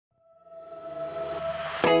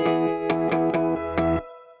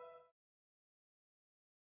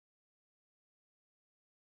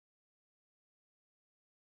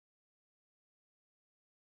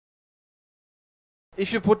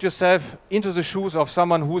if you put yourself into the shoes of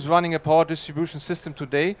someone who's running a power distribution system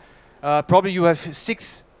today, probably you have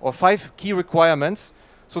 6 or 5 key requirements.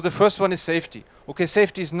 So the first one is safety. Okay,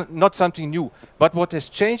 safety is not something new, but what has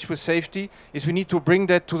changed with safety is we need to bring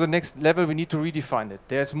that to the next level. We need to redefine it.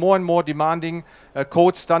 There's more and more demanding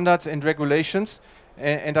code standards and regulations,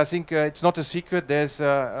 and I think it's not a secret. There's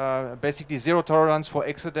basically zero tolerance for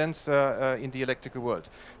accidents in the electrical world.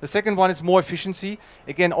 The second one is more efficiency.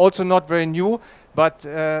 Again, also not very new, but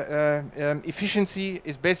efficiency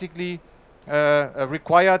is basically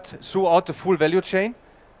required throughout the full value chain.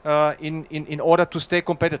 In order to stay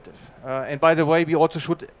competitive. And by the way, we also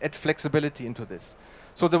should add flexibility into this.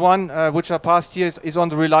 So the one which I passed here is on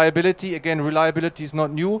the reliability. Again, reliability is not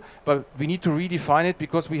new, but we need to redefine it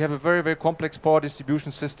because we have a very, very complex power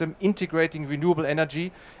distribution system integrating renewable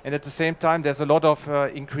energy, and at the same time there's a lot of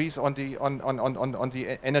increase on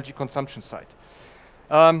the energy consumption side.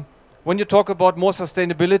 When you talk about more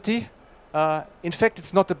sustainability, in fact,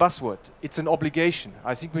 it's not a buzzword, it's an obligation.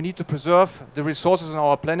 I think we need to preserve the resources on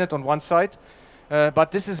our planet on one side,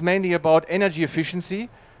 but this is mainly about energy efficiency,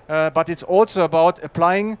 but it's also about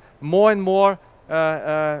applying more and more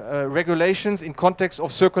regulations in context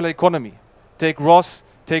of circular economy. Take ROS,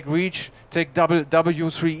 take REACH, take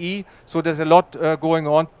W3E, so there's a lot going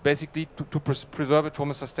on basically to preserve it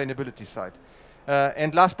from a sustainability side.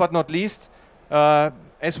 And last but not least,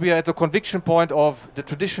 as we are at the conviction point of the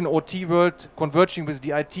traditional OT world converging with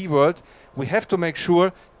the IT world, we have to make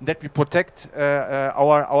sure that we protect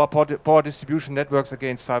our power distribution networks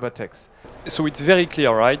against cyber attacks. So it's very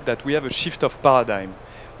clear, right, that we have a shift of paradigm.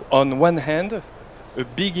 On one hand, a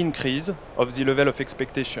big increase of the level of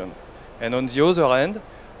expectation, and on the other hand,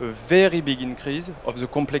 a very big increase of the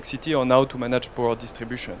complexity on how to manage power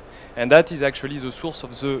distribution. And that is actually the source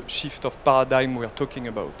of the shift of paradigm we're talking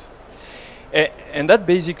about. And that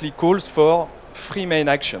basically calls for 3 main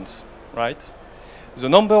actions, right? The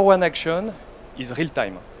number 1 action is real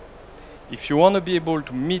time. If you want to be able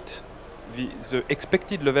to meet the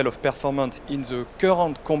expected level of performance in the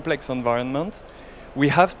current complex environment, we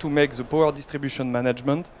have to make the power distribution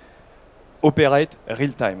management operate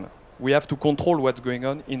real time. We have to control what's going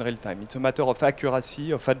on in real time. It's a matter of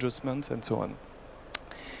accuracy, of adjustments, and so on.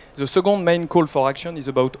 The second main call for action is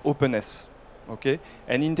about openness. Okay,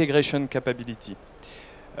 and integration capability.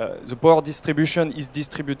 The power distribution is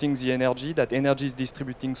distributing the energy. That energy is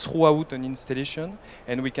distributing throughout an installation,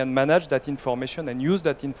 and we can manage that information and use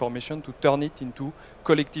that information to turn it into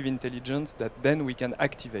collective intelligence that then we can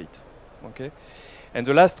activate. Okay, and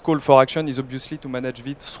the last call for action is obviously to manage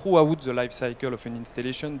it throughout the life cycle of an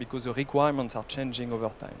installation because the requirements are changing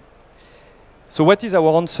over time. So what is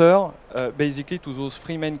our answer basically to those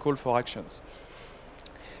 3 main call for actions?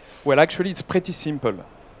 Well, actually, it's pretty simple,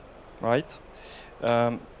 right?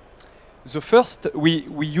 The first, we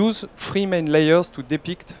use 3 main layers to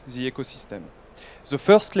depict the ecosystem. The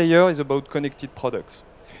first layer is about connected products.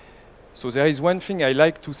 So there is one thing I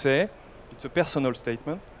like to say, it's a personal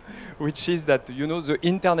statement, which is that, you know, the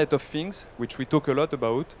Internet of Things, which we talk a lot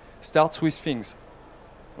about, starts with things,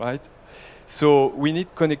 right? So we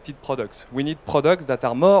need connected products. We need products that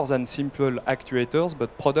are more than simple actuators,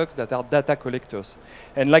 but products that are data collectors.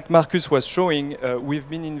 And like Marcus was showing, we've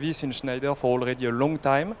been in this in Schneider for already a long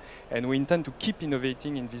time, and we intend to keep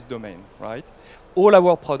innovating in this domain, right? All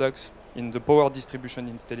our products in the power distribution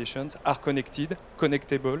installations are connected,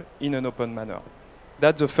 connectable in an open manner.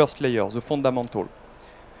 That's the first layer, the fundamental.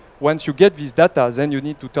 Once you get this data, then you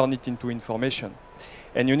need to turn it into information,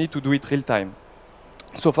 and you need to do it real time.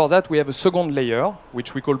 So for that, we have a second layer,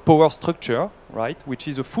 which we call power structure, right? Which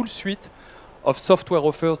is a full suite of software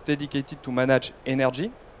offers dedicated to manage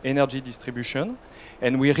energy distribution.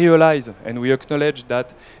 And we realize and we acknowledge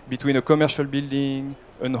that between a commercial building,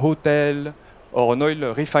 an hotel, or an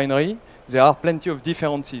oil refinery, there are plenty of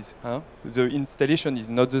differences. The installation is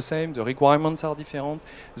not the same, the requirements are different,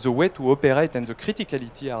 the way to operate and the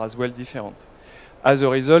criticality are as well different. As a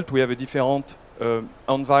result, we have a different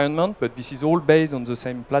environment, but this is all based on the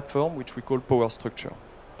same platform, which we call power structure.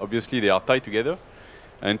 Obviously, they are tied together.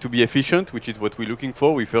 And to be efficient, which is what we're looking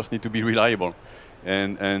for, we first need to be reliable.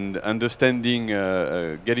 And understanding,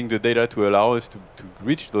 getting the data to allow us to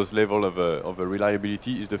reach those level of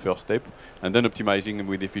reliability is the first step, and then optimizing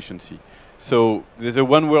with efficiency. So there's a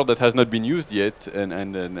one word that has not been used yet, and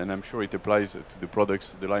I'm sure it applies to the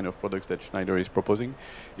products, the line of products that Schneider is proposing,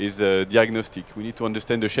 is diagnostic. We need to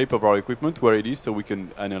understand the shape of our equipment, where it is, so we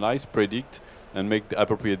can analyze, predict, and make the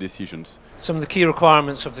appropriate decisions. Some of the key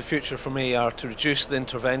requirements of the future for me are to reduce the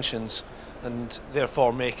interventions and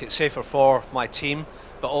therefore make it safer for my team,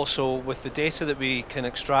 but also with the data that we can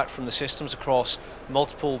extract from the systems across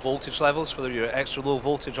multiple voltage levels, whether you're at extra low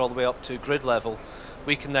voltage all the way up to grid level,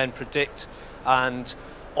 we can then predict and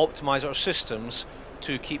optimize our systems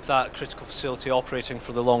to keep that critical facility operating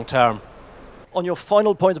for the long term. On your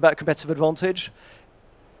final point about competitive advantage,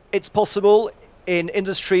 it's possible in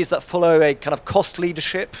industries that follow a kind of cost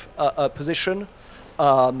leadership position.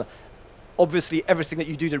 Obviously, everything that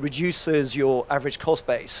you do that reduces your average cost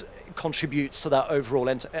base contributes to that overall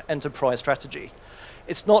enterprise strategy.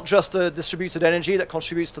 It's not just the distributed energy that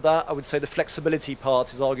contributes to that. I would say the flexibility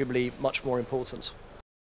part is arguably much more important.